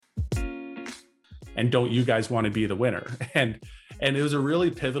and don't you guys want to be the winner? And it was a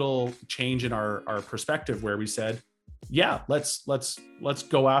really pivotal change in our perspective, where we said, yeah, let's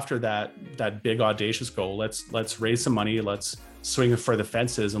go after that big audacious goal. Let's raise some money, let's swing for the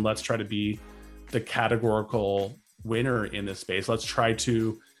fences, and let's try to be the categorical winner in this space. Let's try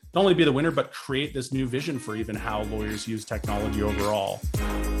to not only be the winner, but create this new vision for even how lawyers use technology overall.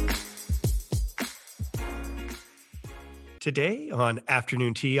 Today on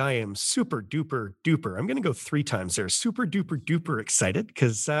Afternoon Tea, I am super duper duper. I'm going to go 3 times there. Super duper duper excited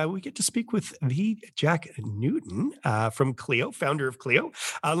because we get to speak with the Jack Newton from Clio, founder of Clio.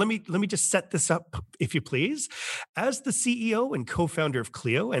 Let me just set this up, if you please. As the CEO and co-founder of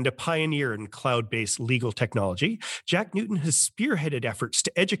Clio and a pioneer in cloud-based legal technology, Jack Newton has spearheaded efforts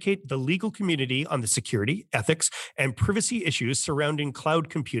to educate the legal community on the security, ethics, and privacy issues surrounding cloud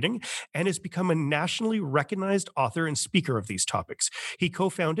computing, and has become a nationally recognized author and speaker of these topics. He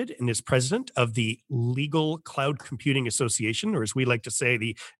co-founded and is president of the Legal Cloud Computing Association, or as we like to say,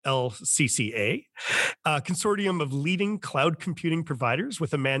 the LCCA, a consortium of leading cloud computing providers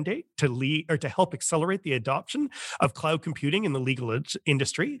with a mandate to lead or to help accelerate the adoption of cloud computing in the legal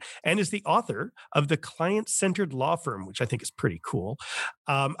industry, and is the author of The Client-Centered Law Firm, which I think is pretty cool,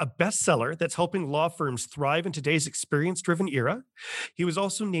 a bestseller that's helping law firms thrive in today's experience-driven era. He was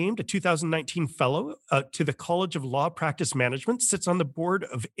also named a 2019 fellow to the College of Law Practice Management, sits on the board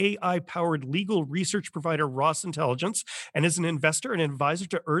of AI-powered legal research provider Ross Intelligence, and is an investor and advisor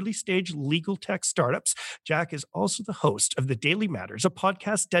to early-stage legal tech startups. Jack is also the host of The Daily Matters, a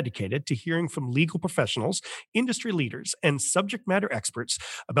podcast dedicated to hearing from legal professionals, industry leaders, and subject matter experts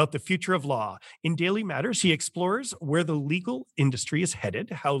about the future of law. In Daily Matters, he explores where the legal industry is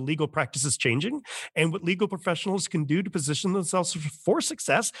headed, how legal practice is changing, and what legal professionals can do to position themselves for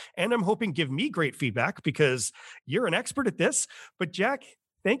success. And I'm hoping give me great feedback because you're an expert at this. But Jack,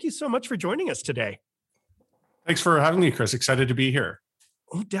 thank you so much for joining us today. Thanks for having me, Chris. Excited to be here.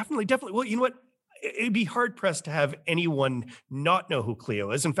 Oh, definitely. Well, you know what? It'd be hard pressed to have anyone not know who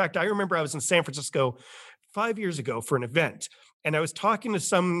Clio is. In fact, I remember I was in San Francisco 5 years ago for an event, and I was talking to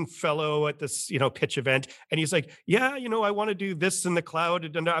some fellow at this, pitch event, and he's like, yeah, I want to do this in the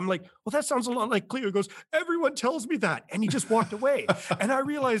cloud. And I'm like, well, that sounds a lot like Clio. He goes, everyone tells me that. And he just walked away. And I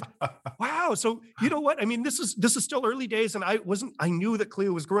realized, wow. So you know what? I mean, this is still early days, and I knew that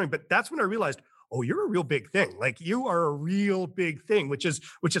Clio was growing, but that's when I realized, oh, you're a real big thing. Like, you are a real big thing, which is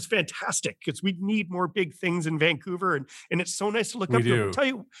fantastic, because we need more big things in Vancouver. And it's so nice to look up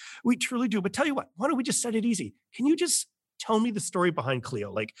to. We truly do. But tell you what, why don't we just set it easy? Can you just tell me the story behind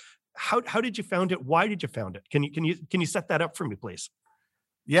Clio? Like, how did you found it? Why did you found it? Can you set that up for me, please?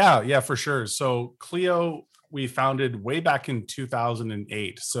 Yeah, for sure. So Clio, we founded way back in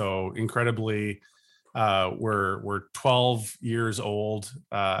 2008. So incredibly, we're 12 years old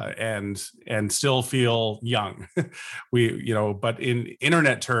and still feel young. But in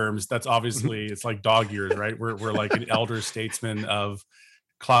internet terms, that's obviously it's like dog years, right? We're like an elder statesman of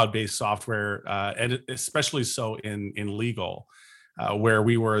cloud-based software, and especially so in legal, where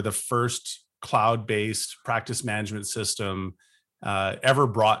we were the first cloud-based practice management system ever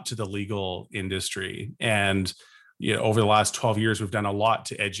brought to the legal industry. And over the last 12 years, we've done a lot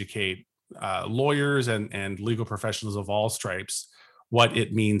to educate lawyers and legal professionals of all stripes what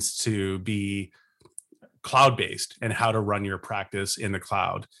it means to be cloud-based and how to run your practice in the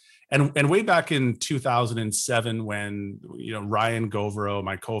cloud. And way back in 2007, when Ryan Govero,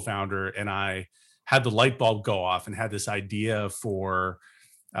 my co-founder, and I had the light bulb go off and had this idea for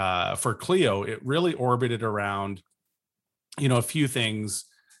Clio, it really orbited around a few things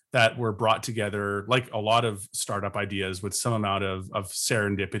that were brought together, like a lot of startup ideas, with some amount of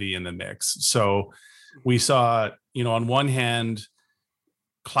serendipity in the mix. So we saw, on one hand,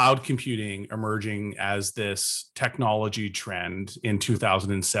 cloud computing emerging as this technology trend in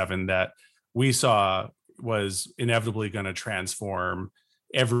 2007 that we saw was inevitably going to transform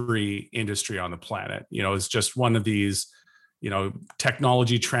every industry on the planet. It's just one of these,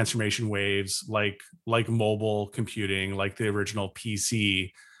 technology transformation waves, like mobile computing, like the original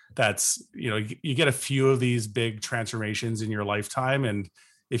PC. That's, you get a few of these big transformations in your lifetime, and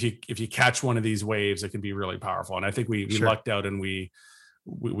if you catch one of these waves, it can be really powerful. And I think we lucked out, and we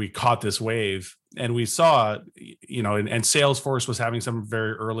caught this wave, and we saw, and Salesforce was having some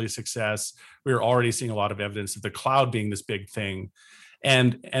very early success. We were already seeing a lot of evidence of the cloud being this big thing.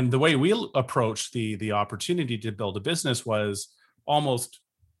 And the way we approached the opportunity to build a business was almost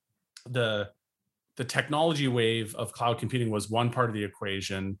the technology wave of cloud computing was one part of the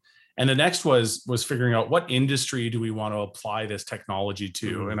equation. And the next was figuring out what industry do we want to apply this technology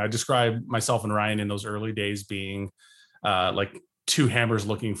to. And I described myself and Ryan in those early days being like two hammers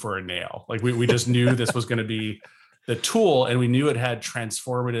looking for a nail. Like we just knew this was going to be the tool, and we knew it had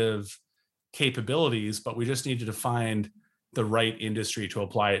transformative capabilities, but we just needed to find the right industry to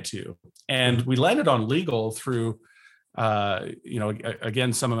apply it to. And we landed on legal through,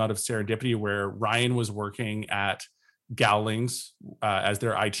 again, some amount of serendipity, where Ryan was working at Gowlings as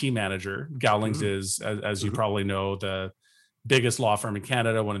their IT manager. Gowlings is, as you probably know, the biggest law firm in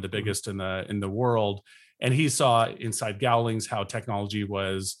Canada, one of the biggest in the world. And he saw inside Gowlings how technology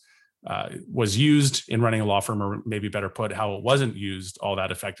was used in running a law firm, or maybe better put, how it wasn't used all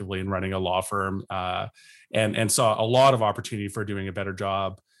that effectively in running a law firm, and saw a lot of opportunity for doing a better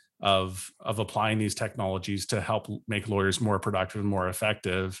job of applying these technologies to help make lawyers more productive and more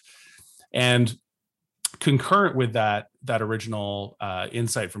effective. And concurrent with that original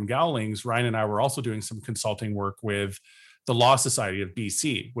insight from Gowlings, Ryan and I were also doing some consulting work with the Law Society of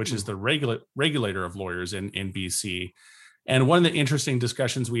BC, which is the regulator of lawyers in BC. And one of the interesting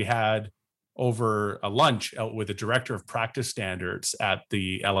discussions we had over a lunch out with the director of practice standards at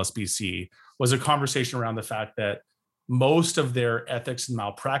the LSBC was a conversation around the fact that most of their ethics and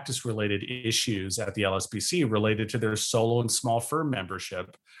malpractice related issues at the LSBC related to their solo and small firm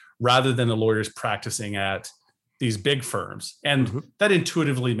membership, rather than the lawyers practicing at these big firms. And that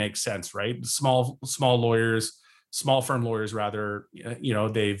intuitively makes sense, right? Small firm lawyers, rather,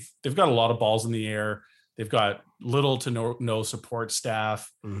 they've got a lot of balls in the air. They've got little to no support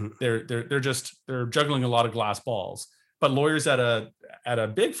staff. They're juggling a lot of glass balls. But lawyers at a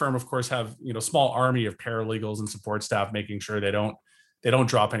big firm, of course, have small army of paralegals and support staff making sure they don't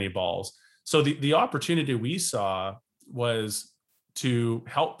drop any balls. So the opportunity we saw was to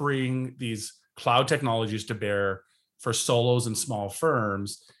help bring these cloud technologies to bear for solos and small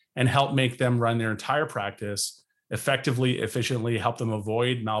firms, and help make them run their entire practice effectively, efficiently, help them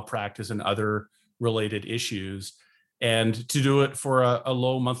avoid malpractice and other related issues, and to do it for a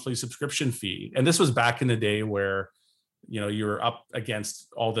low monthly subscription fee. And this was back in the day where you were up against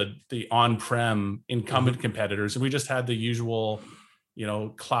all the on-prem incumbent competitors, and we just had the usual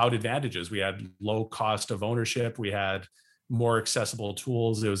cloud advantages. We had low cost of ownership, we had more accessible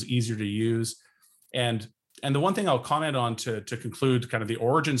tools, it was easier to use. And the one thing I'll comment on to conclude kind of the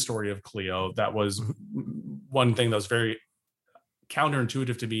origin story of Clio, that was one thing that was very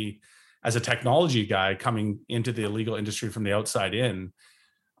counterintuitive to me as a technology guy coming into the legal industry from the outside in.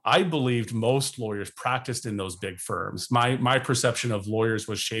 I believed most lawyers practiced in those big firms. My perception of lawyers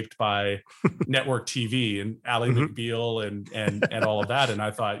was shaped by network TV and Ally McBeal and all of that. And I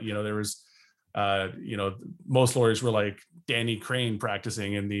thought, there was, most lawyers were like Danny Crane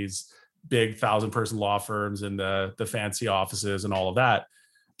practicing in these big 1,000-person law firms and the fancy offices and all of that.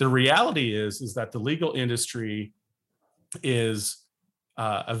 The reality is that the legal industry is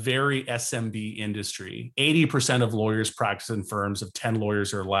a very SMB industry. 80% of lawyers practice in firms of 10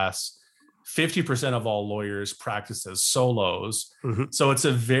 lawyers or less. 50% of all lawyers practice as solos. So it's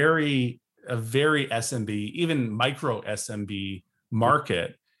a very SMB, even micro SMB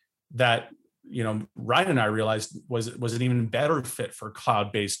market that, Ryan and I realized was an even better fit for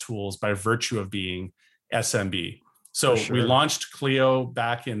cloud-based tools by virtue of being SMB. So we launched Clio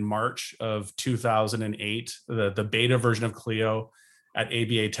back in March of 2008, the beta version of Clio at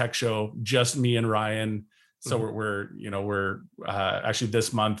ABA Tech Show, just me and Ryan. So we're actually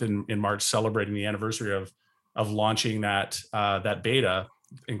this month in March celebrating the anniversary of launching that beta,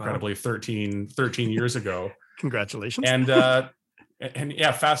 incredibly 13 years ago. Congratulations. And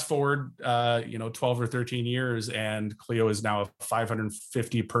yeah, fast forward 12 or 13 years, and Clio is now a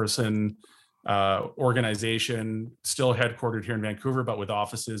 550 person organization, still headquartered here in Vancouver, but with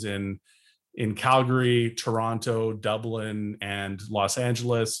offices in Calgary, Toronto, Dublin, and Los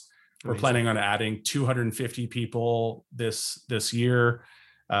Angeles. We're planning on adding 250 people this year.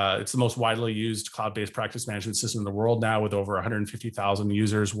 It's the most widely used cloud-based practice management system in the world now, with over 150,000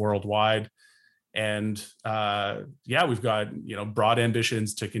 users worldwide. And we've got broad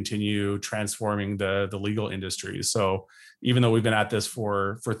ambitions to continue transforming the legal industry. So even though we've been at this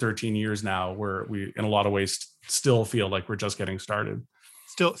for 13 years now, we in a lot of ways still feel like we're just getting started.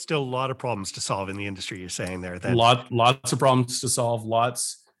 Still a lot of problems to solve in the industry, you're saying there. Lots of problems to solve,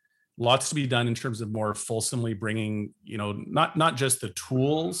 lots to be done in terms of more fulsomely bringing, not just the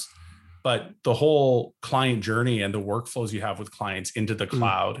tools, but the whole client journey and the workflows you have with clients into the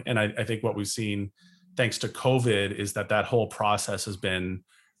cloud. And I think what we've seen, thanks to COVID, is that whole process has been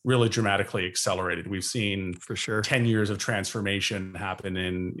really dramatically accelerated. We've seen for sure 10 years of transformation happen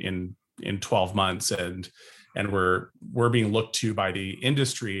in 12 months. And we're being looked to by the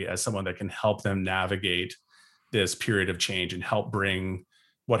industry as someone that can help them navigate this period of change and help bring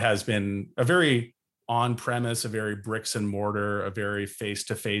what has been a very on premise, a very bricks and mortar, a very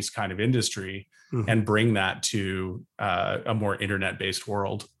face-to-face kind of industry, and bring that to a more internet-based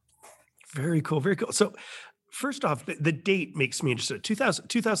world. Very cool. Very cool. So first off, the date makes me interested.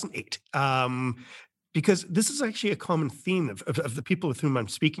 2008. Because this is actually a common theme of the people with whom I'm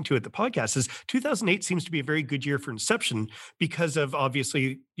speaking to at the podcast is 2008 seems to be a very good year for Inception because of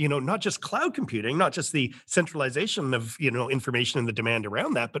obviously, not just cloud computing, not just the centralization of, information and the demand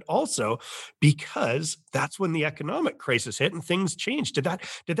around that, but also because that's when the economic crisis hit and things changed. Did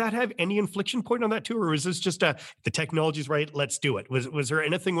that have any inflection point on that too? Or was this just the technology's right, let's do it? Was there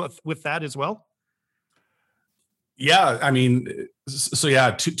anything with that as well? Yeah,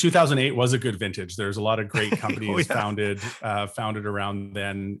 2008 was a good vintage. There's a lot of great companies founded around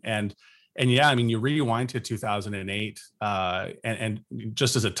then, and yeah, you rewind to 2008, and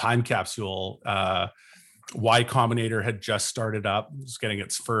just as a time capsule, Y Combinator had just started up, just getting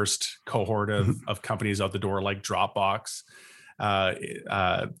its first cohort of companies out the door, like Dropbox.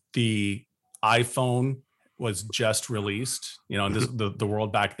 The iPhone was just released, and the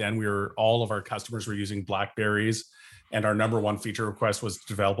world back then, all of our customers were using BlackBerries, and our number one feature request was to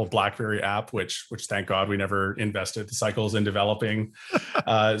develop a BlackBerry app, which thank God we never invested the cycles in developing.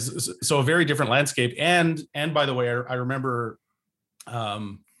 So a very different landscape. And by the way, I remember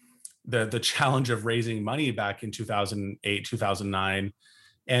the challenge of raising money back in 2008, 2009.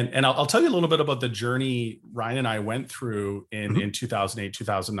 And I'll tell you a little bit about the journey Ryan and I went through in 2008,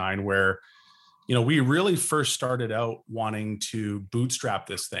 2009, where we really first started out wanting to bootstrap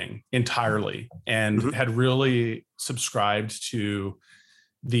this thing entirely, and had really subscribed to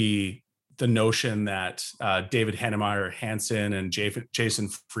the notion that David Heinemeier Hansson and Jason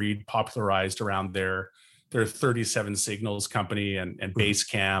Fried popularized around their 37 Signals company and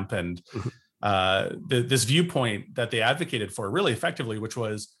Basecamp, and this viewpoint that they advocated for really effectively, which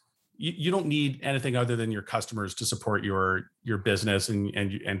was you don't need anything other than your customers to support your business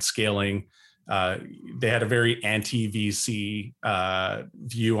and scaling. They had a very anti-VC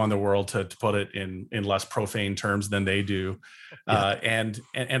view on the world, to put it in less profane terms than they do. And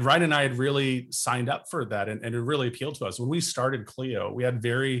Ryan and I had really signed up for that, and it really appealed to us. When we started Clio, we had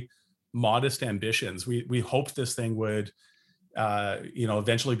very modest ambitions. We hoped this thing would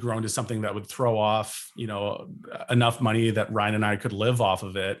eventually grow into something that would throw off enough money that Ryan and I could live off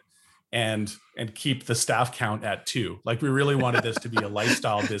of it, and keep the staff count at 2. Like, we really wanted this to be a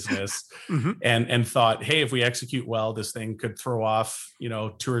lifestyle business, and thought, hey, if we execute well, this thing could throw off,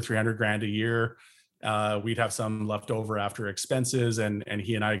 $200,000 or $300,000 a year. We'd have some left over after expenses, and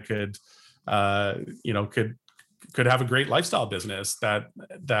he and I could have a great lifestyle business that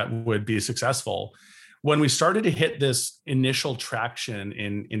would be successful. When we started to hit this initial traction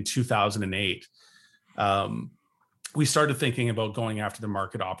in 2008, we started thinking about going after the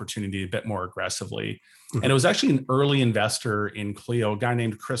market opportunity a bit more aggressively. And it was actually an early investor in Clio, a guy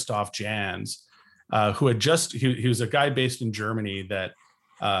named Christoph Jans, who was a guy based in Germany that,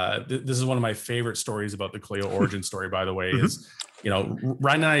 this is one of my favorite stories about the Clio origin story, by the way, is, Ryan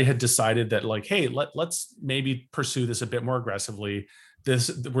and I had decided that, like, hey, let's maybe pursue this a bit more aggressively.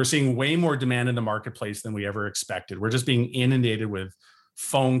 We're seeing way more demand in the marketplace than we ever expected. We're just being inundated with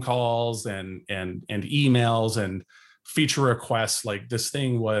phone calls and emails and feature requests. Like, this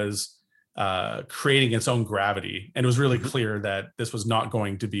thing was creating its own gravity, and it was really clear that this was not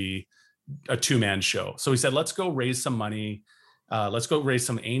going to be a two-man show. So we said, let's go raise some money. Let's go raise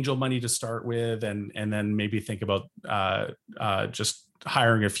some angel money to start with, and then maybe think about just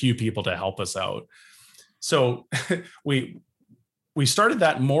hiring a few people to help us out. So we started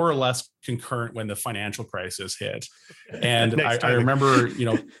that more or less concurrent when the financial crisis hit. And I remember,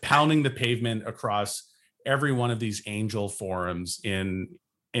 pounding the pavement across every one of these angel forums in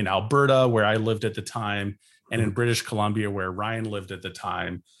Alberta, where I lived at the time, and in British Columbia, where Ryan lived at the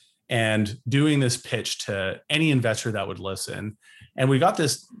time, and doing this pitch to any investor that would listen. And we got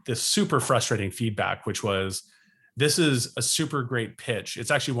this super frustrating feedback, which was, this is a super great pitch.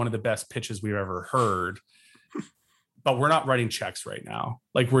 It's actually one of the best pitches we've ever heard, but we're not writing checks right now.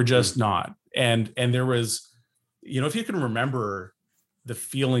 Like, we're just not. And there was, if you can remember the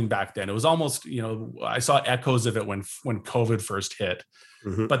feeling back then, it was almost, I saw echoes of it when COVID first hit.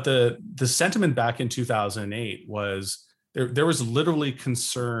 But the sentiment back in 2008 was there was literally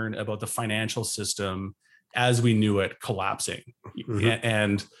concern about the financial system as we knew it collapsing.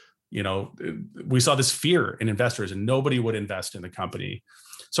 And, we saw this fear in investors, and nobody would invest in the company.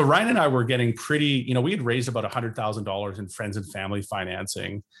 So Ryan and I were getting pretty, we had raised about $100,000 in friends and family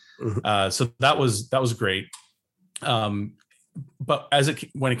financing. So that was great. But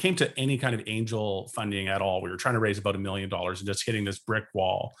when it came to any kind of angel funding at all, we were trying to raise about $1 million and just hitting this brick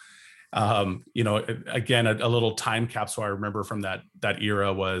wall. Again, a little time capsule I remember from that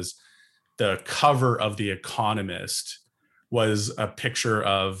era was the cover of The Economist was a picture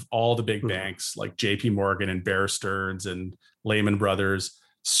of all the big banks like JP Morgan and Bear Stearns and Lehman Brothers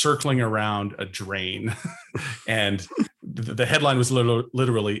circling around a drain. And the headline was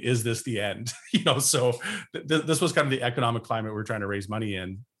literally, "Is this the end?" So this was kind of the economic climate we're trying to raise money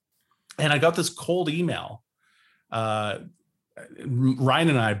in. And I got this cold email. Ryan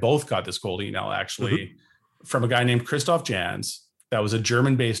and I both got this cold email, actually, from a guy named Christoph Jans, that was a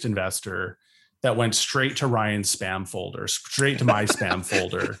German-based investor, that went straight to Ryan's spam folder, straight to my spam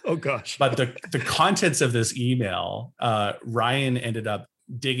folder. Oh gosh! But the contents of this email, Ryan ended up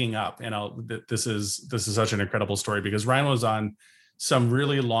digging up, and this is such an incredible story, because Ryan was on some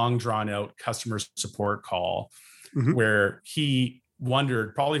really long, drawn out customer support call where he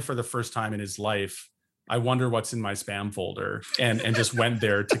wondered, probably for the first time in his life, I wonder what's in my spam folder, and just went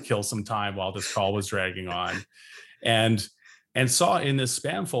there to kill some time while this call was dragging on, and saw in this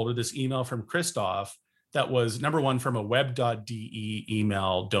spam folder this email from Christoph that was, number one, from a web.de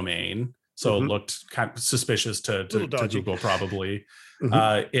email domain. So it looked kind of suspicious to Google, probably.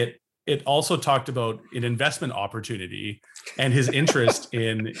 It also talked about an investment opportunity and his interest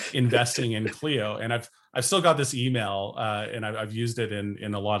in investing in Clio. And I've still got this email, and I've used it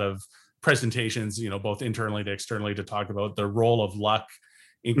in a lot of presentations, both internally to externally, to talk about the role of luck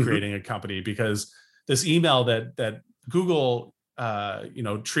in creating a company. Because this email that Google,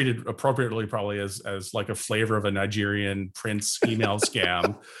 treated appropriately, probably as like a flavor of a Nigerian prince email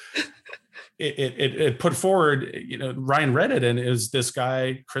scam. It put forward, Ryan read it, and it was this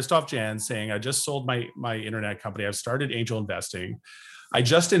guy, Christoph Jans, saying, "I just sold my internet company. I've started angel investing. I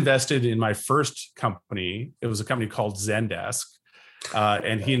just invested in my first company. It was a company called Zendesk."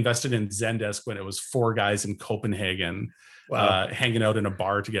 And he invested in Zendesk when it was 4 guys in Copenhagen, hanging out in a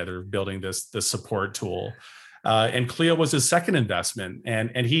bar together, building this support tool. And Clio was his second investment.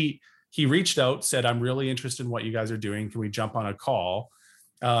 And he reached out, said, "I'm really interested in what you guys are doing. Can we jump on a call?"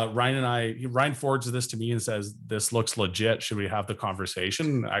 Ryan forwards this to me and says, "This looks legit. Should we have the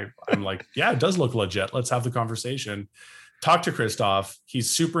conversation?" I'm like, "Yeah, it does look legit. Let's have the conversation." Talk to Christoph.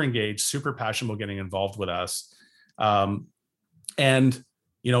 He's super engaged, super passionate about getting involved with us. And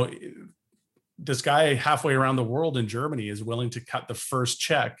this guy halfway around the world in Germany is willing to cut the first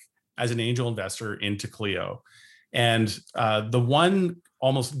check as an angel investor into Clio. And the one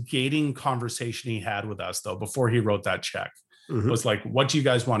almost gating conversation he had with us, though, before he wrote that check, was like, "What do you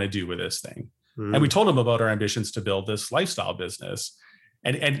guys want to do with this thing?" And we told him about our ambitions to build this lifestyle business.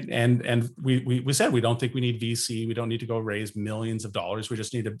 And we said, we don't think we need VC. We don't need to go raise millions of dollars. We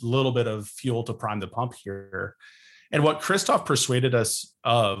just need a little bit of fuel to prime the pump here. And what Christoph persuaded us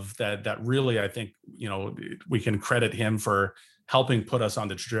of, that really, I think, we can credit him for helping put us on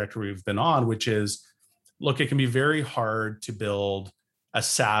the trajectory we've been on, which is, look, it can be very hard to build a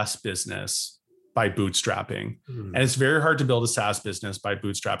SaaS business by bootstrapping. And it's very hard to build a SaaS business by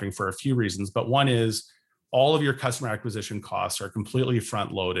bootstrapping for a few reasons. But one is, all of your customer acquisition costs are completely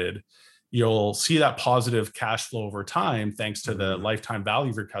front loaded. You'll see that positive cash flow over time, thanks to the lifetime value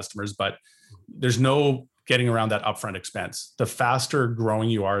of your customers, but there's no getting around that upfront expense. The faster growing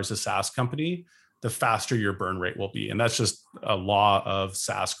you are as a SaaS company, the faster your burn rate will be. And that's just a law of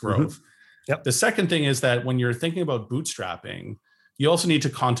SaaS growth. Yep. The second thing is that when you're thinking about bootstrapping, you also need to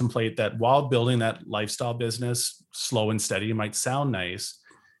contemplate that while building that lifestyle business slow and steady might sound nice,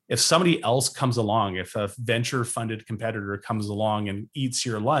 if somebody else comes along, if a venture funded competitor comes along and eats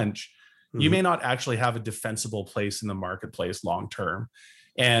your lunch, you may not actually have a defensible place in the marketplace long term.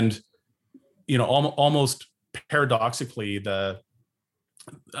 And almost paradoxically, the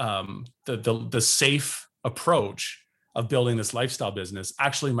safe approach of building this lifestyle business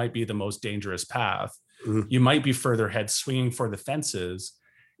actually might be the most dangerous path. You might be further ahead, swinging for the fences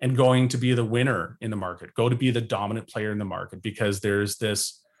and going to be the winner in the market, go to be the dominant player in the market, because there's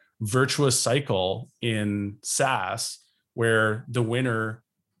this virtuous cycle in SaaS where the winner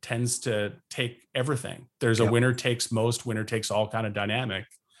tends to take everything. There's a winner takes most, winner takes all kind of dynamic.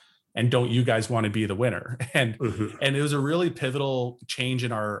 And don't you guys want to be the winner? And it was a really pivotal change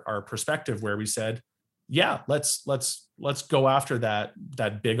in our perspective, where we said, yeah, let's go after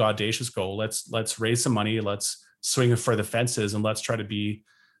that big audacious goal. Let's raise some money. Let's swing for the fences, and let's try to be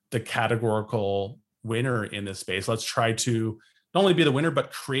the categorical winner in this space. Let's try to not only be the winner,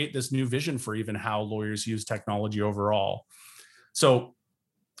 but create this new vision for even how lawyers use technology overall. So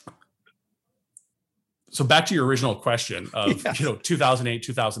back to your original question of 2008,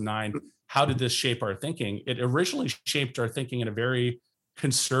 2009, how did this shape our thinking? It originally shaped our thinking in a very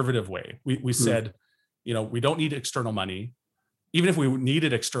conservative way. We said, we don't need external money. even if we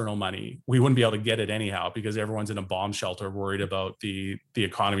needed external money, we wouldn't be able to get it anyhow because everyone's in a bomb shelter worried about the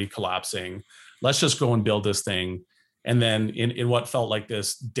economy collapsing. Let's just go and build this thing. And then in what felt like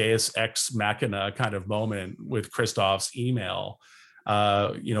this Deus ex machina kind of moment with Christoph's email,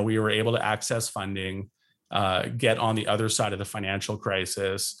 we were able to access funding, get on the other side of the financial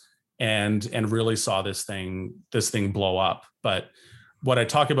crisis, and really saw this thing blow up. But what I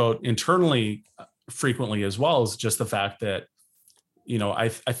talk about internally frequently as well is just the fact that, I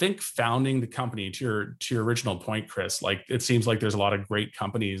think founding the company, to your original point, Chris, like it seems like there's a lot of great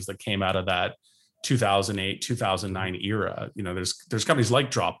companies that came out of that 2008, 2009 era. There's companies like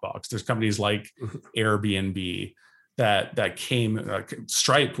Dropbox, there's companies like Airbnb that came.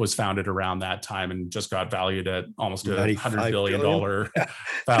 Stripe was founded around that time and just got valued at almost $100 billion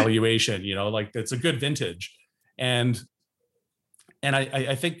valuation. Like it's a good vintage. And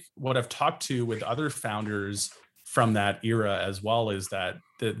I think what I've talked to with other founders from that era as well is that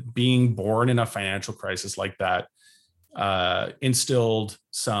being born in a financial crisis like that instilled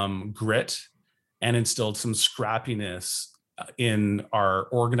some grit and instilled some scrappiness in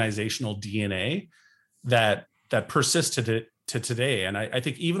our organizational DNA that persists to today. And I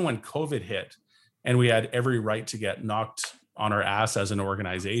think even when COVID hit and we had every right to get knocked on our ass as an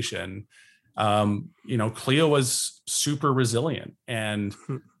organization, Clio was super resilient and,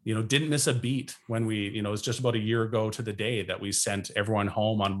 didn't miss a beat when it was just about a year ago to the day that we sent everyone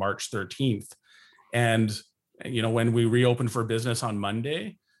home on March 13th. And, when we reopened for business on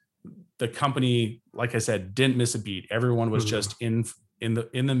Monday, the company, like I said, didn't miss a beat. Everyone was just in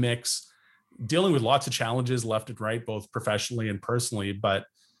the mix, dealing with lots of challenges left and right, both professionally and personally. But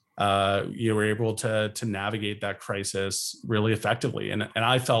you were able to navigate that crisis really effectively. And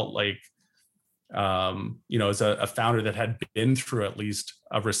I felt like, as a founder that had been through at least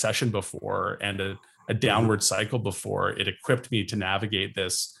a recession before and a downward cycle before, it equipped me to navigate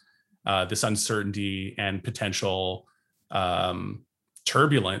this uncertainty and potential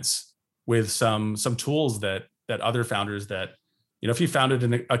turbulence with some tools that other founders that, if you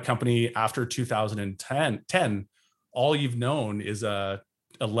founded a company after 2010, all you've known is a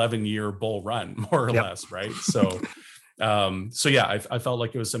 11-year bull run, more or less, right? So yeah, I felt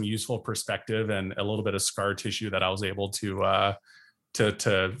like it was some useful perspective and a little bit of scar tissue that I was able to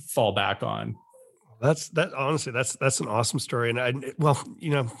fall back on. Honestly, that's an awesome story. And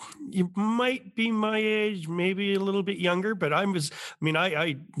you might be my age, maybe a little bit younger, but I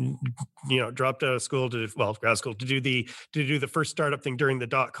dropped out of school grad school to do the first startup thing during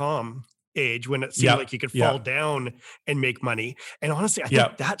the .com age when it seemed like you could fall down and make money. And honestly, I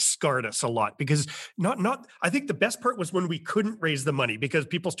think that scarred us a lot because I think the best part was when we couldn't raise the money because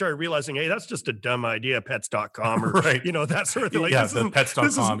people started realizing, hey, that's just a dumb idea, pets.com or, that sort of thing. Like, the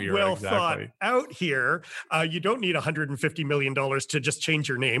pets.com era, well exactly. thought out here. You don't need $150 million to just change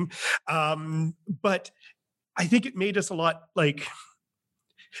your name. But I think it made us a lot like,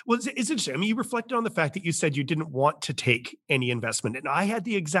 well, it's interesting. I mean, you reflected on the fact that you said you didn't want to take any investment. And I had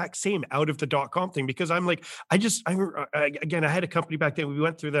the exact same out of the .com thing because I'm like, I had a company back then. We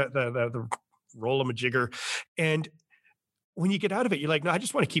went through the roll-a-majigger. And when you get out of it, you're like, no, I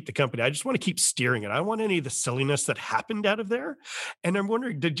just want to keep the company. I just want to keep steering it. I don't want any of the silliness that happened out of there. And I'm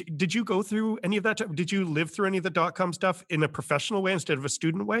wondering, did you go through any of that? Did you live through any of the .com stuff in a professional way instead of a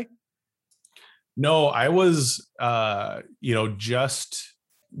student way? No, I was, just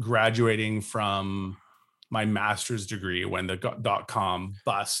graduating from my master's degree when the .com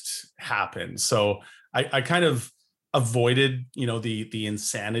bust happened. So I kind of avoided, the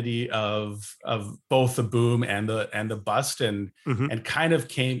insanity of both the boom and the bust and kind of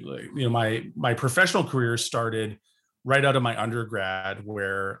came, my professional career started right out of my undergrad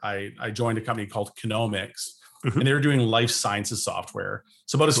where I joined a company called Kenomics. And they were doing life sciences software.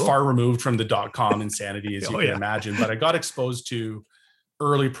 So about as far removed from the .com insanity as you can imagine. But I got exposed to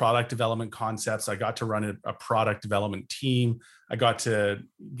early product development concepts. I got to run a product development team. I got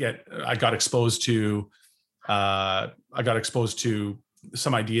exposed to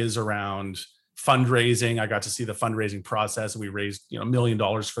some ideas around fundraising. I got to see the fundraising process. We raised, $1 million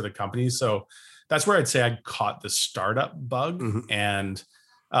for the company. So that's where I'd say I caught the startup bug. And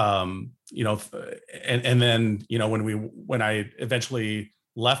then, when I eventually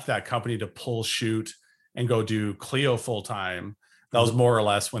left that company to pull shoot and go do Clio full time, that was more or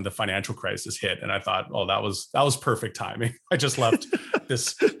less when the financial crisis hit. And I thought, oh, that was perfect timing. I just left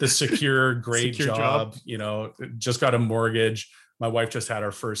this secure, great job, just got a mortgage. My wife just had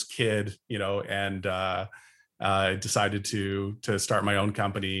our first kid, and I decided to start my own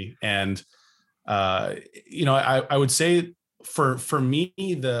company. And, I would say for me,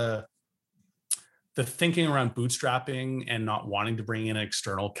 the the thinking around bootstrapping and not wanting to bring in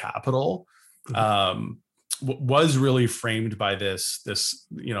external capital was really framed by this,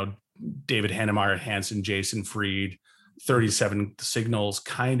 David Hannemeyer, Hansen, Jason Fried, 37 Signals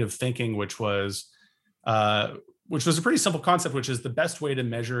kind of thinking, which was a pretty simple concept, which is the best way to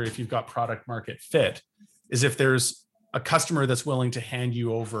measure if you've got product market fit is if there's a customer that's willing to hand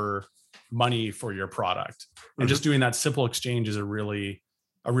you over money for your product. And just doing that simple exchange is a really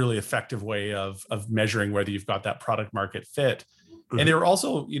effective way of measuring whether you've got that product market fit. And they were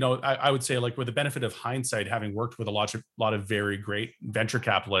also, I would say, like, with the benefit of hindsight, having worked with a lot of very great venture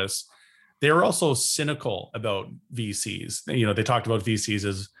capitalists, they were also cynical about VCs. They talked about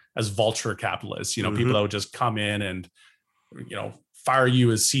VCs as vulture capitalists, people that would just come in and, fire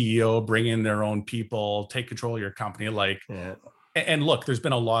you as CEO, bring in their own people, take control of your company. And look, there's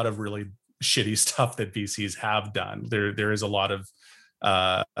been a lot of really shitty stuff that VCs have done. There is a lot of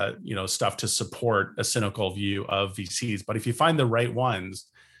stuff to support a cynical view of VCs. But if you find the right ones,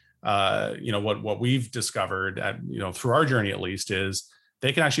 what we've discovered through our journey, at least, is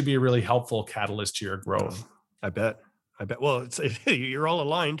they can actually be a really helpful catalyst to your growth. I bet. Well, you're all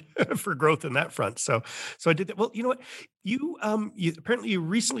aligned for growth in that front. So I did that. Well, you know what? You apparently you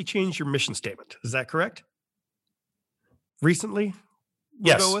recently changed your mission statement. Is that correct? Recently?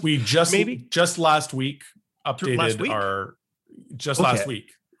 Yes, we just last week updated last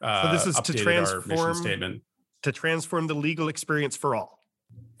week. So this is to transform our mission statement. To transform the legal experience for all.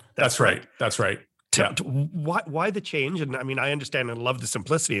 That's right. Yeah. Why the change? And I mean, I understand and love the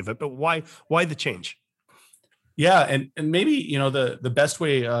simplicity of it, but why the change? Yeah, and maybe the best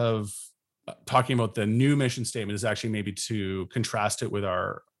way of talking about the new mission statement is actually maybe to contrast it with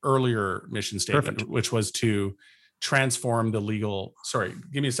our earlier mission statement. Perfect. Which was to transform the legal. Sorry,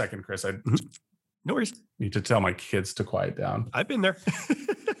 give me a second, Chris. No worries. Need to tell my kids to quiet down. I've been there.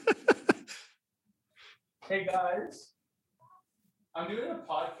 Hey guys, I'm doing a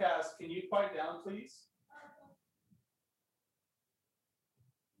podcast. Can you quiet down, please?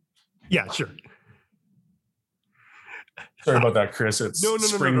 Yeah, sure. Sorry about that, Chris. It's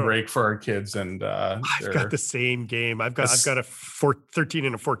spring break for our kids, and I've got the same game. I've got a 13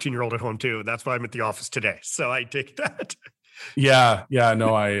 and a 14-year-old at home too. That's why I'm at the office today. So I take that. Yeah.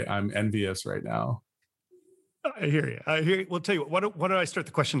 No, I'm envious right now. I hear you. We'll tell you what. Why don't I start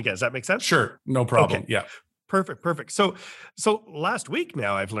the question again? Does that make sense? Sure, no problem. Okay. Yeah. Perfect. So last week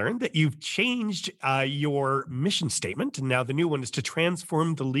now I've learned that you've changed your mission statement, and now the new one is to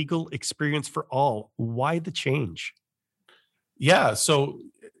transform the legal experience for all. Why the change? Yeah. So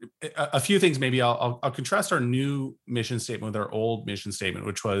a few things. Maybe I'll contrast our new mission statement with our old mission statement,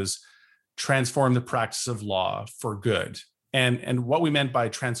 which was transform the practice of law for good. And what we meant by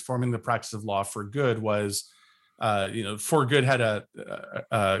transforming the practice of law for good was, for good had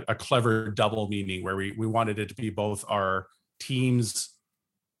a clever double meaning where we wanted it to be both our team's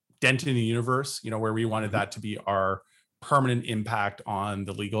dent in the universe, where we wanted that to be our permanent impact on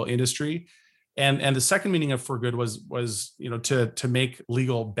the legal industry. And the second meaning of for good was to make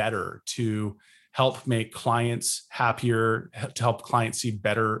legal better, to help make clients happier, to help clients see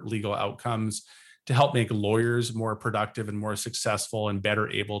better legal outcomes, to help make lawyers more productive and more successful and better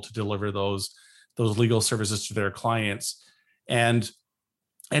able to deliver those legal services to their clients. And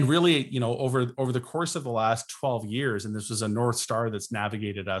really, over the course of the last 12 years, and this was a North Star that's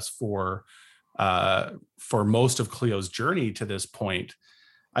navigated us for most of Clio's journey to this point,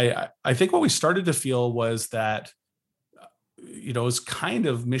 I think what we started to feel was that, it was kind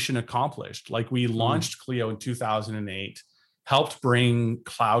of mission accomplished. Like, we launched Clio in 2008, helped bring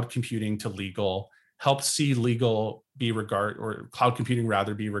cloud computing to legal, helped see legal cloud computing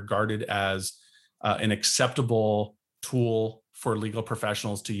rather be regarded as an acceptable tool for legal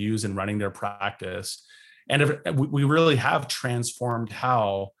professionals to use in running their practice. And we really have transformed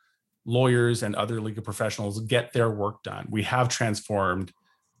how lawyers and other legal professionals get their work done. We have transformed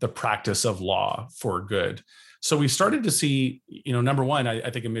the practice of law for good. So we started to see, number one,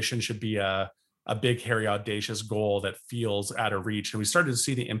 I think a mission should be a big, hairy, audacious goal that feels out of reach. And we started to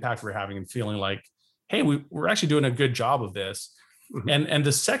see the impact we're having and feeling like, hey, we're actually doing a good job of this. Mm-hmm. And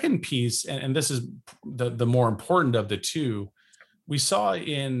the second piece, and this is the more important of the two, we saw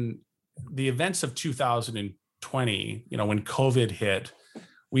in the events of 2020, when COVID hit,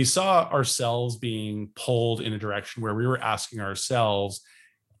 we saw ourselves being pulled in a direction where we were asking ourselves,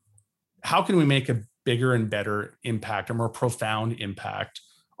 how can we make a bigger and better impact, a more profound impact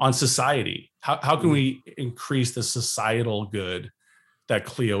on society? How can we increase the societal good that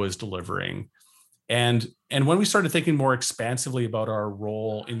Clio is delivering? And when we started thinking more expansively about our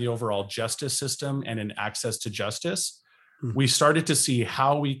role in the overall justice system and in access to justice, we started to see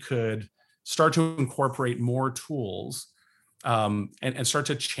how we could start to incorporate more tools, and start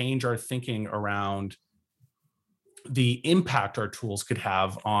to change our thinking around the impact our tools could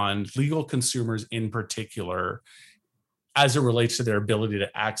have on legal consumers in particular, as it relates to their ability to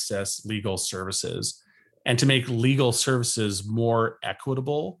access legal services, and to make legal services more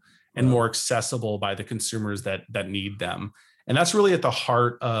equitable and more accessible by the consumers that need them. And that's really at the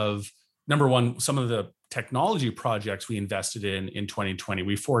heart of, number one, some of the technology projects we invested in 2020.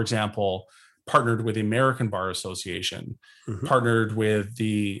 We, for example, partnered with the American Bar Association, partnered with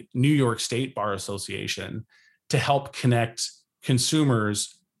the New York State Bar Association to help connect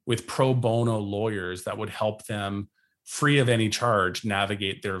consumers with pro bono lawyers that would help them, free of any charge,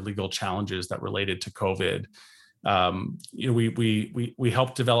 navigate their legal challenges that related to COVID. We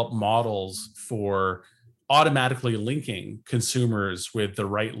helped develop models for automatically linking consumers with the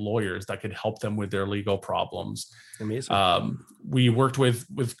right lawyers that could help them with their legal problems. Amazing. We worked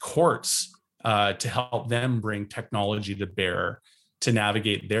with courts to help them bring technology to bear to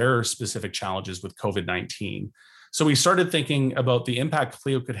navigate their specific challenges with COVID-19. So we started thinking about the impact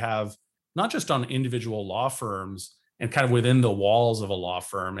Clio could have, not just on individual law firms and kind of within the walls of a law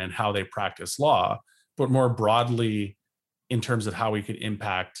firm and how they practice law, but more broadly in terms of how we could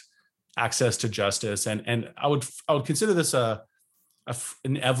impact access to justice. And I would consider this an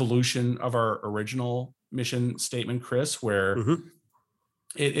evolution of our original mission statement, Chris, where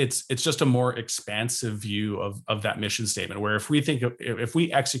it's just a more expansive view of that mission statement, where if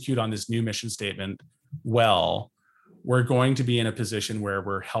we execute on this new mission statement well, we're going to be in a position where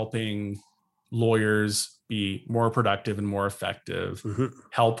we're helping lawyers be more productive and more effective,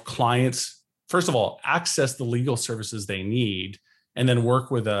 help clients, first of all, access the legal services they need, and then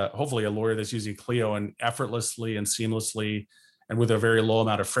work with hopefully a lawyer that's using Clio and effortlessly and seamlessly and with a very low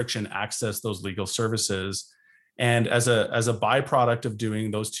amount of friction access those legal services. And as a byproduct of doing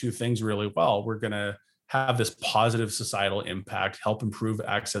those two things really well, we're going to have this positive societal impact, help improve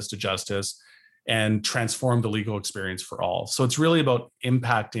access to justice, and transform the legal experience for all. So it's really about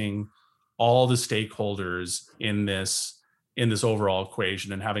impacting all the stakeholders in this overall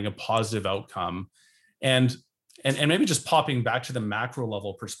equation and having a positive outcome. And maybe just popping back to the macro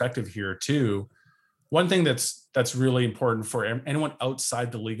level perspective here too, one thing that's really important for anyone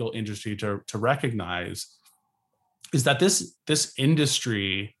outside the legal industry to recognize is that this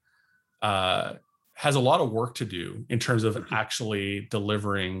industry has a lot of work to do in terms of actually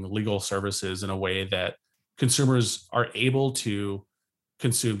delivering legal services in a way that consumers are able to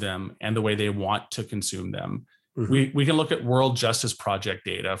consume them and the way they want to consume them. We can look at World Justice Project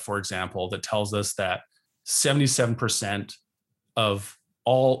data, for example, that tells us that 77% of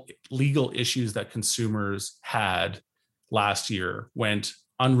all legal issues that consumers had last year went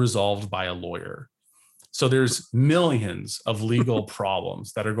unresolved by a lawyer. So there's millions of legal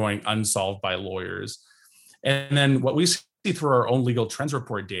problems that are going unsolved by lawyers. And then what we see through our own legal trends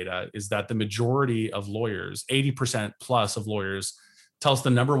report data is that the majority of lawyers, 80% plus of lawyers, tell us the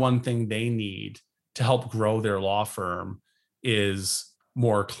number one thing they need to help grow their law firm is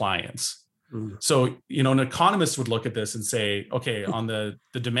more clients. So, an economist would look at this and say, okay, on the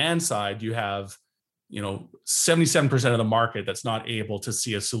demand side, you have 77% of the market that's not able to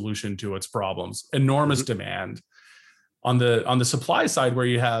see a solution to its problems, enormous demand. On the supply side, where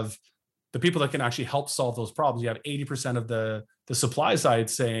you have the people that can actually help solve those problems, you have 80% of the supply side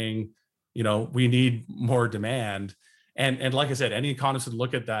saying, we need more demand. And like I said, any economist would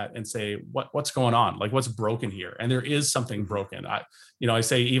look at that and say, what's going on? Like, what's broken here? And there is something broken. I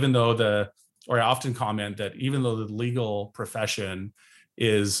say, I often comment that even though the legal profession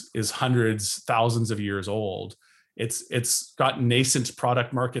is hundreds, thousands of years old, it's got nascent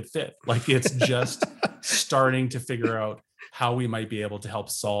product market fit. Like, it's just starting to figure out how we might be able to help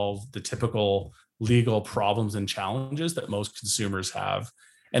solve the typical legal problems and challenges that most consumers have.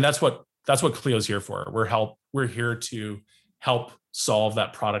 And that's what Clio's here for. We're here to help solve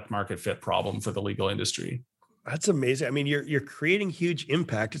that product market fit problem for the legal industry. That's amazing. I mean, you're creating huge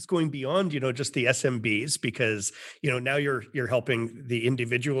impact. It's going beyond, just the SMBs, because, now you're helping the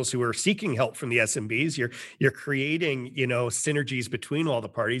individuals who are seeking help from the SMBs. You're creating, synergies between all the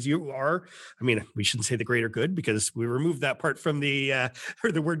parties. You are, we shouldn't say the greater good, because we removed that part from the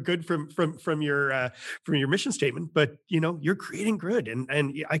or the word good from your mission statement. But you're creating good,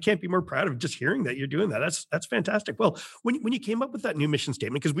 and I can't be more proud of just hearing that you're doing that. That's fantastic. Well, when you came up with that new mission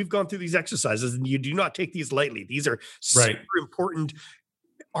statement, because we've gone through these exercises, and you do not take these lightly. These are super important,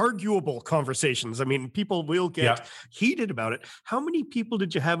 arguable conversations. People will get heated about it. How many people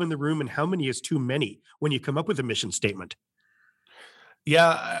did you have in the room, and how many is too many when you come up with a mission statement?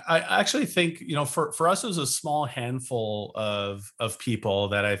 Yeah, I actually think, for us, it was a small handful of people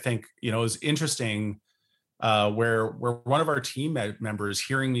that I think, is interesting, where one of our team members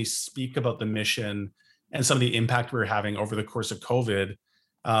hearing me speak about the mission and some of the impact we were having over the course of COVID,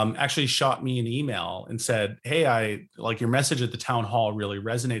 actually shot me an email and said, "Hey, I like your message at the town hall really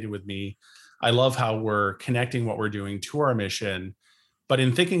resonated with me. I love how we're connecting what we're doing to our mission. But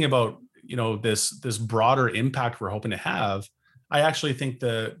in thinking about, this broader impact we're hoping to have, I actually think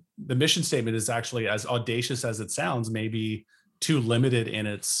the mission statement is actually, as audacious as it sounds, maybe too limited in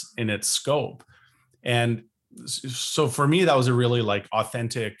its scope." And so for me, that was a really like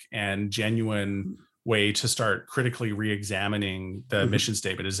authentic and genuine way to start critically re-examining the Mhm. mission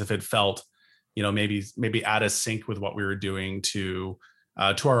statement, as if it felt, maybe out of sync with what we were doing to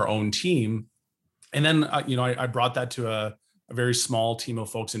our own team. And then I brought that to a very small team of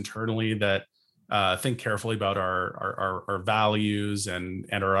folks internally that think carefully about our values and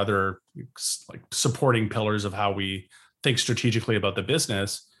our other like supporting pillars of how we think strategically about the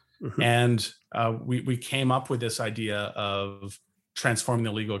business. Mhm. And we came up with this idea of transforming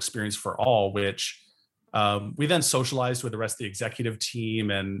the legal experience for all, which we then socialized with the rest of the executive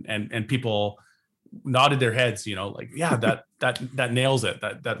team, and people nodded their heads, like, yeah, that nails it.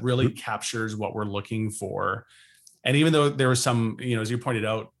 That really Mhm. captures what we're looking for. And even though there was some, as you pointed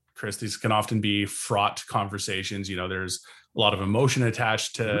out, Chris, these can often be fraught conversations. There's a lot of emotion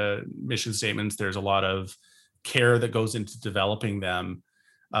attached Mhm. to mission statements. There's a lot of care that goes into developing them.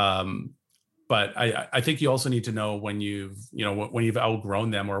 Um, but I think you also need to know when you've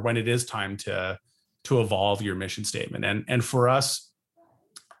outgrown them, or when it is time to evolve your mission statement. And for us,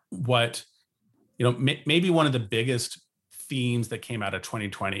 what maybe one of the biggest themes that came out of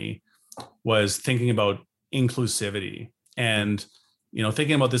 2020 was thinking about inclusivity, and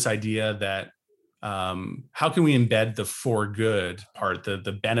thinking about this idea that, how can we embed the for good part,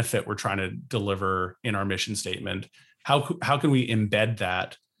 the benefit we're trying to deliver in our mission statement. How can we embed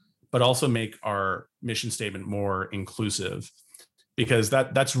that, but also make our mission statement more inclusive? Because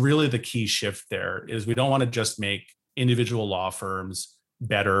that's really the key shift. There is, we don't want to just make individual law firms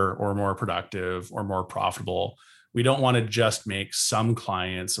better or more productive or more profitable. We don't want to just make some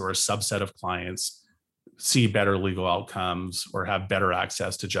clients or a subset of clients see better legal outcomes or have better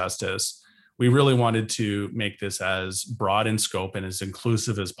access to justice. We really wanted to make this as broad in scope and as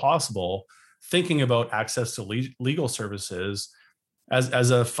inclusive as possible, thinking about access to legal services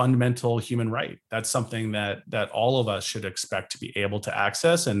as a fundamental human right. That's something that all of us should expect to be able to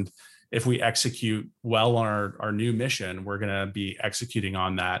access. And if we execute well on our new mission, we're going to be executing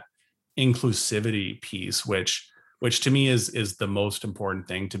on that inclusivity piece, which to me is the most important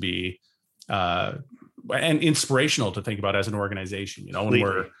thing to be, and inspirational to think about as an organization. Completely. When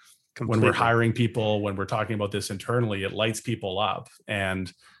we're Completely. hiring people, when we're talking about this internally, it lights people up.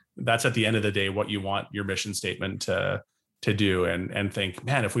 And that's, at the end of the day, what you want your mission statement to do, and think,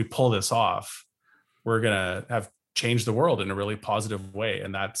 man, if we pull this off, we're gonna have changed the world in a really positive way.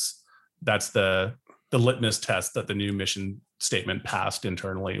 And that's the litmus test that the new mission statement passed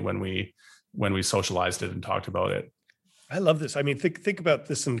internally when we socialized it and talked about it. I love this. I mean, think about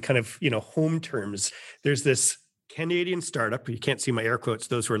this in kind of, home terms. There's this Canadian startup. You can't see my air quotes,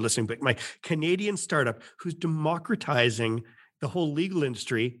 those who are listening, but my Canadian startup who's democratizing the whole legal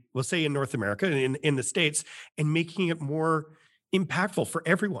industry, we'll say in North America, in the States, and making it more impactful for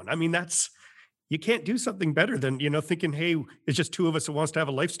everyone. I mean, you can't do something better than, thinking, hey, it's just two of us who wants to have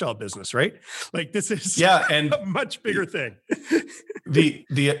a lifestyle business, right? Like, this is Yeah, and a much bigger thing.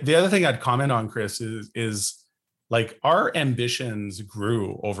 the other thing I'd comment on, Chris, is like, our ambitions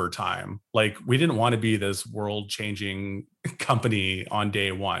grew over time. Like, we didn't want to be this world changing company on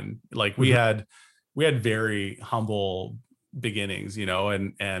day one. Like, we Mhm. had very humble beginnings,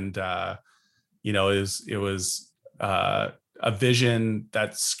 and it was a vision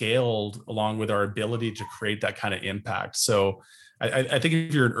that scaled along with our ability to create that kind of impact. So I think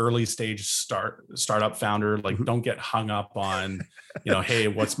if you're an early stage startup founder, like, Mhm. don't get hung up on, hey,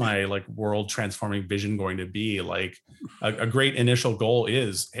 what's my like world transforming vision going to be? Like, a great initial goal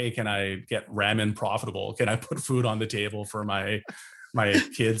is, hey, can I get ramen profitable? Can I put food on the table for my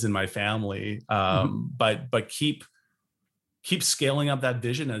kids and my family? Mhm. But keep scaling up that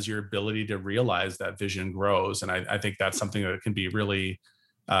vision as your ability to realize that vision grows. And I think that's something that can be really,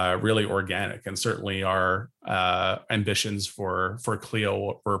 really organic. And certainly our ambitions for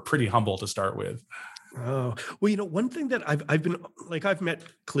Clio were pretty humble to start with. Oh, well, one thing that I've been like, I've met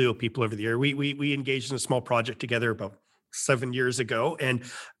Clio people over the year. We engaged in a small project together about 7 years ago. And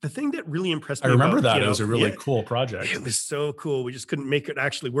the thing that really impressed I me remember about, that. It was a really cool project. it was so cool. We just couldn't make it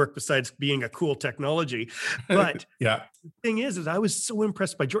actually work besides being a cool technology. But Yeah. the thing is I was so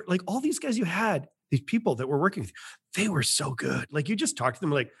impressed by George. Like all these guys you had, these people that were working with you, they were so good. Like you just talked to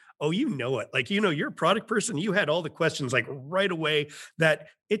them like, oh, you know it. Like, you're a product person. You had all the questions like right away that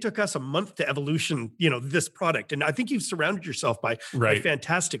it took us a month to evolution, this product. And I think you've surrounded yourself by Right.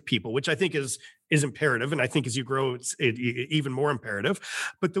 fantastic people, which I think is imperative. And I think as you grow, it's even more imperative.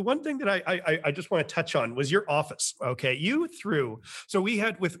 But the one thing that I just want to touch on was your office. Okay. So we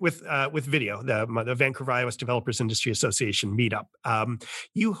had with video, the Vancouver iOS Developers Industry Association meetup.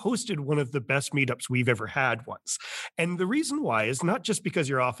 You hosted one of the best meetups we've ever had once. And the reason why is not just because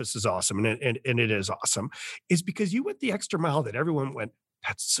your office is awesome, and it is awesome, is because you went the extra mile that everyone went,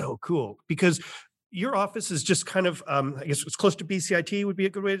 that's so cool. Because your office is just kind of, I guess it's close to BCIT would be a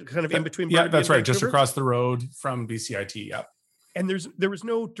good way to kind of in between. Yeah, that's right. Vancouver. Just across the road from BCIT. Yeah. And there was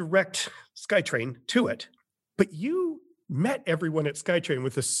no direct SkyTrain to it, but you met everyone at SkyTrain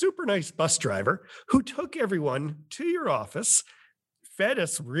with a super nice bus driver who took everyone to your office, fed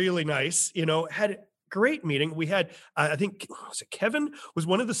us really nice, had great meeting. We had, I think, was it Kevin was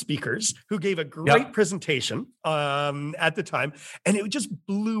one of the speakers who gave a great presentation at the time, and it just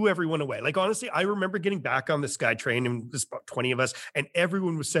blew everyone away. Like, honestly, I remember getting back on the SkyTrain, and there's about 20 of us, and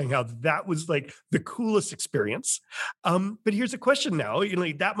everyone was saying how that was like the coolest experience. But here's a question now,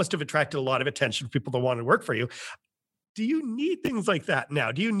 that must have attracted a lot of attention for people that want to work for you. Do you need things like that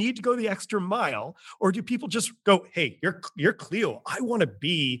now? Do you need to go the extra mile, or do people just go, hey, you're Clio, I want to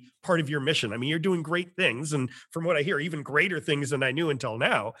be part of your mission? I mean, you're doing great things. And from what I hear, even greater things than I knew until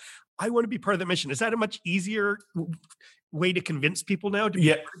now. I want to be part of the mission. Is that a much easier way to convince people now to be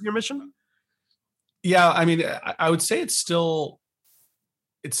part of your mission? Yeah. I mean, I would say it's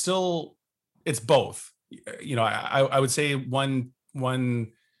both. I would say one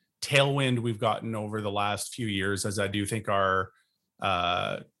tailwind we've gotten over the last few years, as I do think our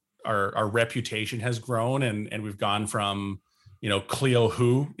reputation has grown, and we've gone from Clio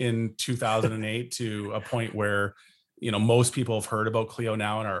Who in 2008 to a point where most people have heard about Clio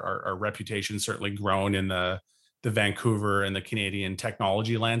now, and our reputation certainly grown in the Vancouver and the Canadian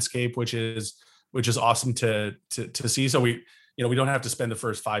technology landscape, which is awesome to see. So we don't have to spend the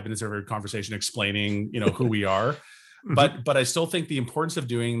first 5 minutes of our conversation explaining who we are. But I still think the importance of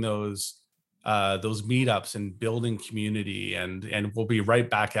doing those meetups and building community, and we'll be right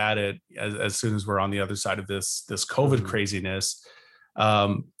back at it as soon as we're on the other side of this COVID craziness,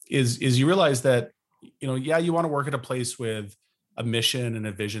 is you realize that you want to work at a place with a mission and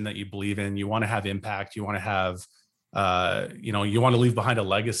a vision that you believe in. You want to have impact. You want to have you want to leave behind a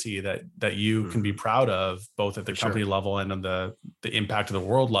legacy that you can be proud of, both at the company level and on the impact of the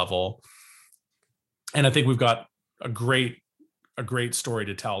world level. And I think we've got a great story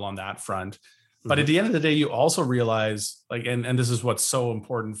to tell on that front. But at the end of the day, you also realize, like, and this is what's so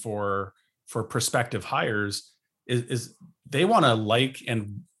important for prospective hires, is they want to like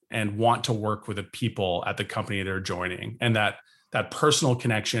and want to work with the people at the company they're joining, and that personal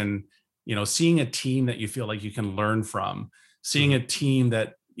connection, seeing a team that you feel like you can learn from, seeing a team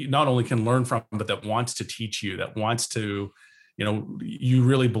that you not only can learn from, but that wants to teach you, that wants to, you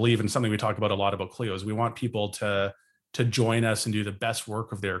really believe in something we talk about a lot about Clio, is we want people to join us and do the best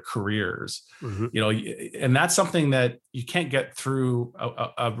work of their careers. And that's something that you can't get through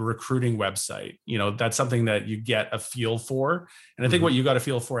a recruiting website. That's something that you get a feel for. And I think what you got a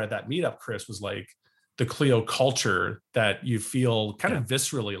feel for at that meetup, Chris, was like the Clio culture that you feel kind of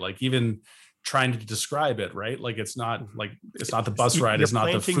viscerally, like even trying to describe it, right? Like it's not the bus ride, it's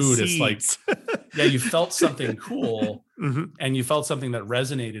not the food. Seeds. It's like, you felt something cool and you felt something that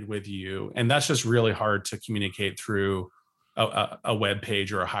resonated with you. And that's just really hard to communicate through a web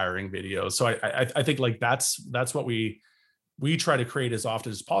page or a hiring video. So I think like that's what we try to create as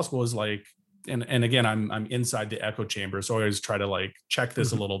often as possible, is like, and again, I'm inside the echo chamber, so I always try to like check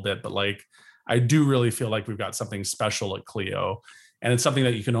this a little bit, but like, I do really feel like we've got something special at Clio. And it's something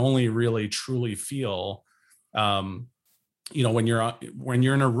that you can only really truly feel, when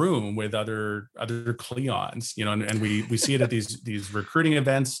you're in a room with other Cleons, and we see it at these recruiting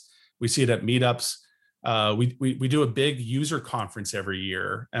events. We see it at meetups. We do a big user conference every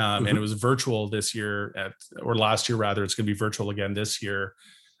year, and it was virtual this year or last year rather. It's going to be virtual again this year,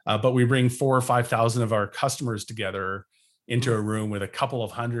 but we bring 4,000 or 5,000 of our customers together into a room with a couple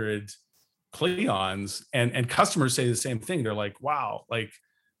of hundred Cleons, and customers say the same thing. They're like, wow, like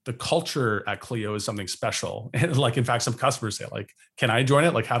the culture at Clio is something special. And like, in fact, some customers say like, can I join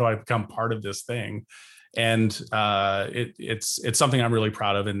it? Like, how do I become part of this thing? And it's something I'm really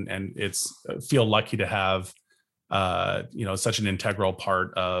proud of, and it's feel lucky to have such an integral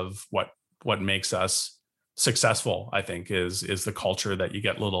part of what makes us successful, I think, is the culture that you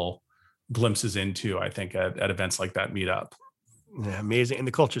get little glimpses into, I think, at events like that meetup. Yeah, amazing. And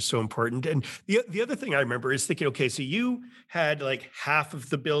the culture is so important. And the other thing I remember is thinking, okay, so you had like half of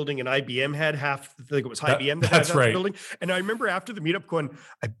the building and IBM had half, I think it was IBM that had That's half right. the building. And I remember after the meetup going,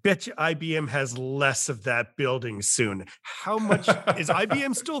 I bet you IBM has less of that building soon. How much is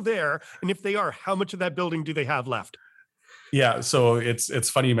IBM still there? And if they are, how much of that building do they have left? Yeah, so it's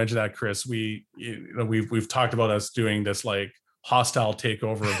funny you mentioned that, Chris. We've talked about us doing this like hostile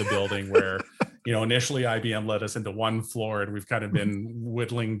takeover of the building where initially IBM led us into one floor, and we've kind of been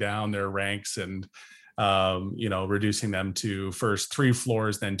whittling down their ranks and reducing them to first 3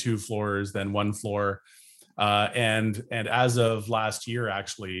 floors, then 2 floors, then 1 floor. And as of last year,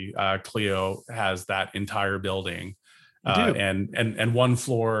 actually, Clio has that entire building, and 1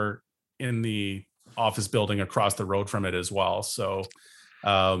 floor in the office building across the road from it as well. So,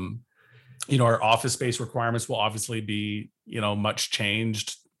 our office space requirements will obviously be, much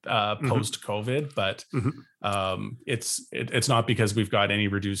changed post COVID, but it's not because we've got any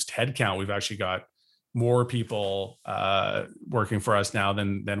reduced headcount. We've actually got more people working for us now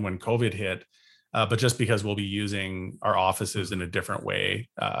than when COVID hit. But just because we'll be using our offices in a different way,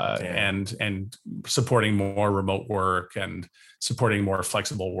 and supporting more remote work and supporting more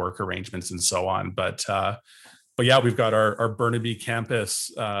flexible work arrangements and so on. But yeah, we've got our Burnaby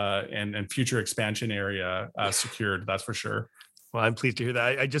campus and future expansion area secured. That's for sure. Well, I'm pleased to hear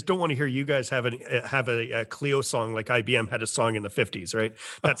that. I just don't want to hear you guys have a Clio song like IBM had a song in the 50s, right?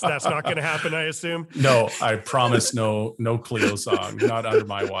 That's not going to happen, I assume. No, I promise no Clio song, not under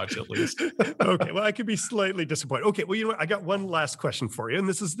my watch at least. Okay, well, I could be slightly disappointed. Okay, well, I got one last question for you, and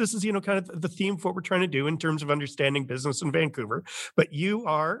this is kind of the theme of what we're trying to do in terms of understanding business in Vancouver. But you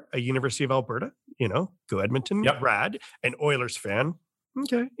are a University of Alberta, go Edmonton, rad, an Oilers fan.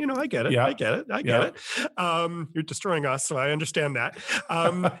 Okay, I get it. Yeah. I get it. You're destroying us, so I understand that.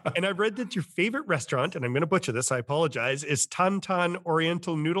 And I've read that your favorite restaurant, and I'm going to butcher this, I apologize, is Tan Tan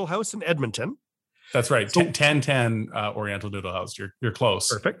Oriental Noodle House in Edmonton. That's right. So, Tan Tan Oriental Noodle House. You're close.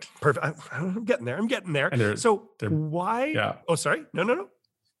 Perfect. I'm getting there. And why? Yeah. Oh, sorry. No.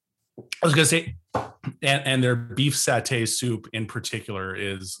 I was going to say, and their beef satay soup in particular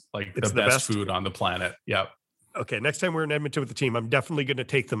is like the best food on the planet. Yeah. Okay, next time we're in Edmonton with the team, I'm definitely going to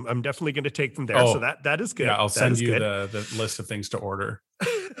take them. There. Oh, so that is good. Yeah, I'll send you the list of things to order.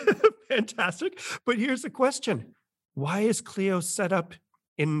 Fantastic. But here's the question. Why is Clio set up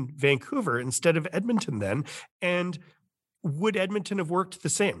in Vancouver instead of Edmonton then? And would Edmonton have worked the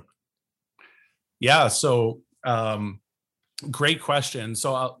same? Yeah, so great question.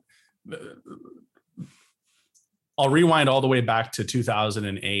 So I'll rewind all the way back to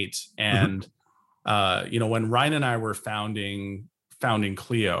 2008. And when Ryan and I were founding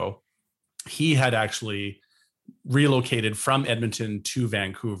Clio, he had actually relocated from Edmonton to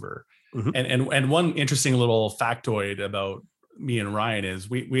Vancouver. And one interesting little factoid about me and Ryan is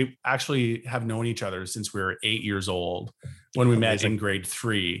we actually have known each other since we were 8 years old when we met in grade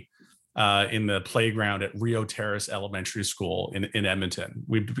 3 in the playground at Rio Terrace Elementary School in Edmonton.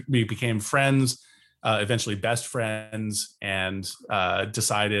 We became friends, eventually best friends, and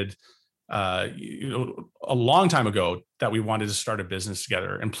decided a long time ago that we wanted to start a business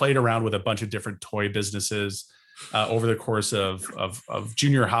together, and played around with a bunch of different toy businesses over the course of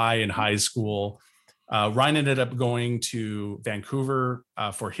junior high and high school. Ryan ended up going to Vancouver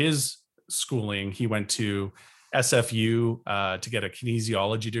for his schooling. He went to SFU to get a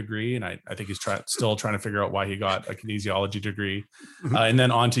kinesiology degree, and I think he's still trying to figure out why he got a kinesiology degree, and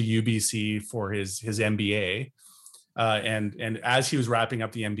then on to UBC for his MBA. And as he was wrapping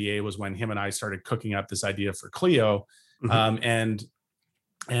up the MBA was when him and I started cooking up this idea for Clio. And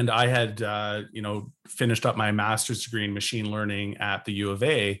I had, finished up my master's degree in machine learning at the U of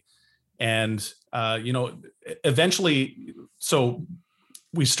A. And, eventually, so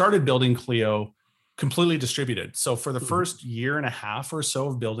we started building Clio completely distributed. So for the first year and a half or so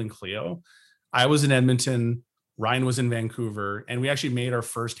of building Clio, I was in Edmonton, Ryan was in Vancouver, and we actually made our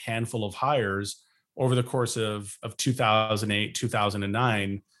first handful of hires over the course of 2008,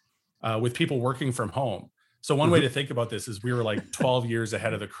 2009, with people working from home. So one way to think about this is we were like 12 years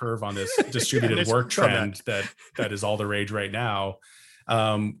ahead of the curve on this distributed work trend that is all the rage right now.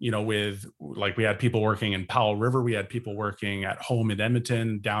 With like, we had people working in Powell River, we had people working at home in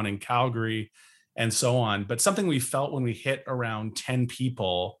Edmonton, down in Calgary, and so on. But something we felt when we hit around 10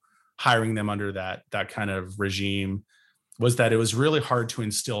 people, hiring them under that kind of regime, was that it was really hard to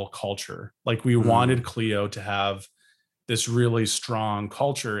instill culture. Like we wanted Clio to have this really strong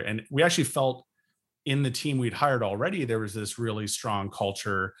culture. And we actually felt in the team we'd hired already, there was this really strong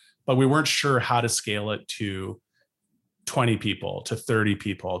culture, but we weren't sure how to scale it to 20 people, to 30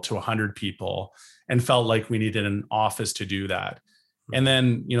 people, to 100 people, and felt like we needed an office to do that. And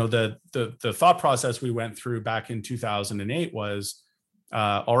then, the thought process we went through back in 2008 was,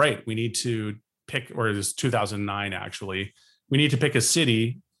 all right, we need to pick, or it was 2009 actually, we need to pick a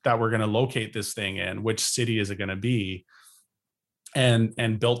city that we're going to locate this thing in. Which city is it going to be?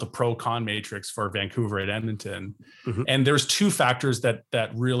 And built the pro con matrix for Vancouver and Edmonton. Mm-hmm. And there's two factors that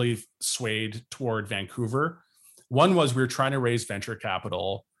really swayed toward Vancouver. One was we were trying to raise venture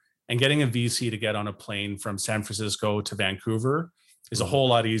capital, and getting a VC to get on a plane from San Francisco to Vancouver is a whole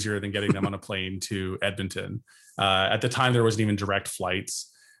lot easier than getting them on a plane to Edmonton. At the time, there wasn't even direct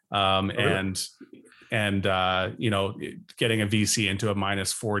flights. And getting a VC into a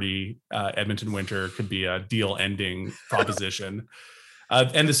 -40 Edmonton winter could be a deal-ending proposition.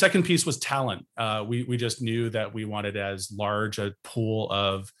 And the second piece was talent. We just knew that we wanted as large a pool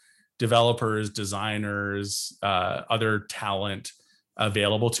of developers, designers, other talent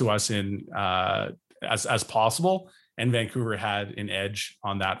available to us in as possible. And Vancouver had an edge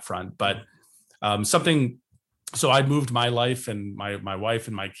on that front. But so I moved my life and my wife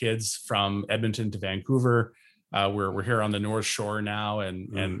and my kids from Edmonton to Vancouver. We're here on the North Shore now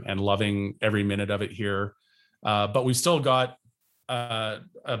and loving every minute of it here. But we still got a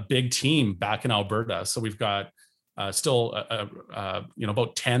big team back in Alberta. So we've got still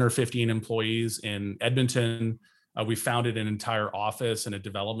about 10 or 15 employees in Edmonton. We founded an entire office and a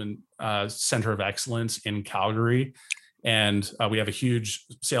development center of excellence in Calgary. And we have a huge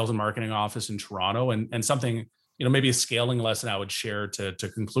sales and marketing office in Toronto. And something, maybe a scaling lesson I would share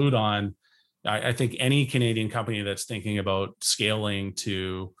to conclude on. I think any Canadian company that's thinking about scaling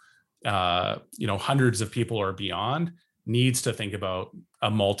to hundreds of people or beyond needs to think about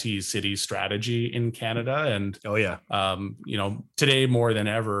a multi-city strategy in Canada. And today more than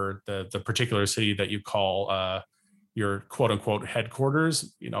ever, the particular city that you call your quote unquote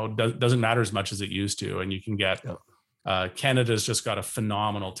headquarters, doesn't matter as much as it used to. And you can get Canada's just got a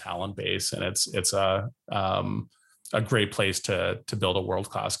phenomenal talent base, and it's a great place to build a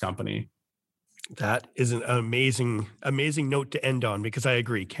world-class company. That is an amazing note to end on, because I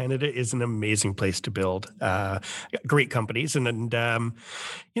agree. Canada is an amazing place to build great companies. And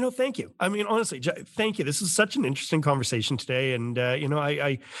thank you. I mean, honestly, thank you. This is such an interesting conversation today. And,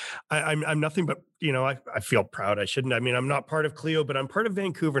 I'm nothing but, I feel proud. I shouldn't. I mean, I'm not part of Clio, but I'm part of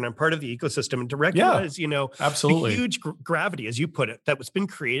Vancouver, and I'm part of the ecosystem. And to recognize, absolutely, the huge gravity, as you put it, that was been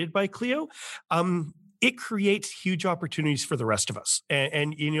created by Clio. It creates huge opportunities for the rest of us.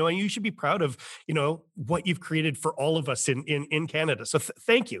 And you should be proud of, what you've created for all of us in Canada. So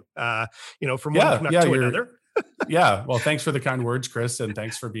thank you, from one to another. Yeah. Well, thanks for the kind words, Chris. And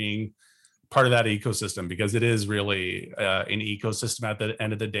thanks for being part of that ecosystem, because it is really an ecosystem at the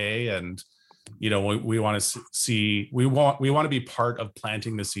end of the day. And, we want to we want to be part of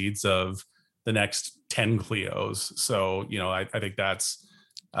planting the seeds of the next 10 Clios. So, I think that's,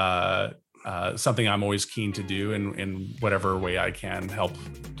 something I'm always keen to do in whatever way I can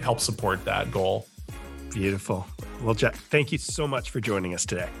help support that goal. Beautiful. Well, Jack, thank you so much for joining us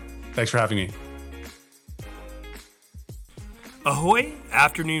today. Thanks for having me. Ahoy,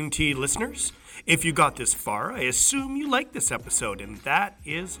 afternoon tea listeners. If you got this far, I assume you liked this episode, and that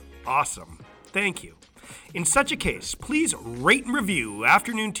is awesome. Thank you. In such a case, please rate and review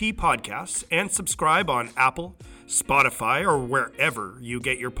Afternoon Tea Podcasts and subscribe on Apple, Spotify, or wherever you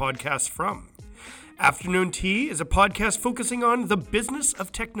get your podcasts from. Afternoon Tea is a podcast focusing on the business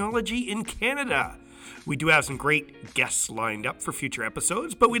of technology in Canada. We do have some great guests lined up for future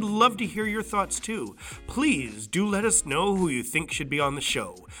episodes, but we'd love to hear your thoughts too. Please do let us know who you think should be on the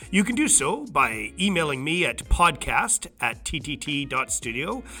show. You can do so by emailing me at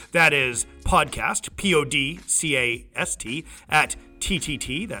podcast@ttt.studio. That is podcast, podcast, at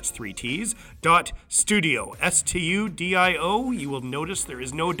TTT, that's 3 T's, .studio, STUDIO. You will notice there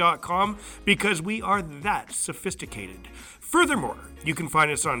is no .com because we are that sophisticated. Furthermore, you can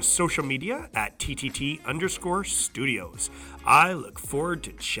find us on social media at TTT_studios. I look forward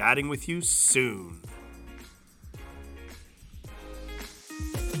to chatting with you soon.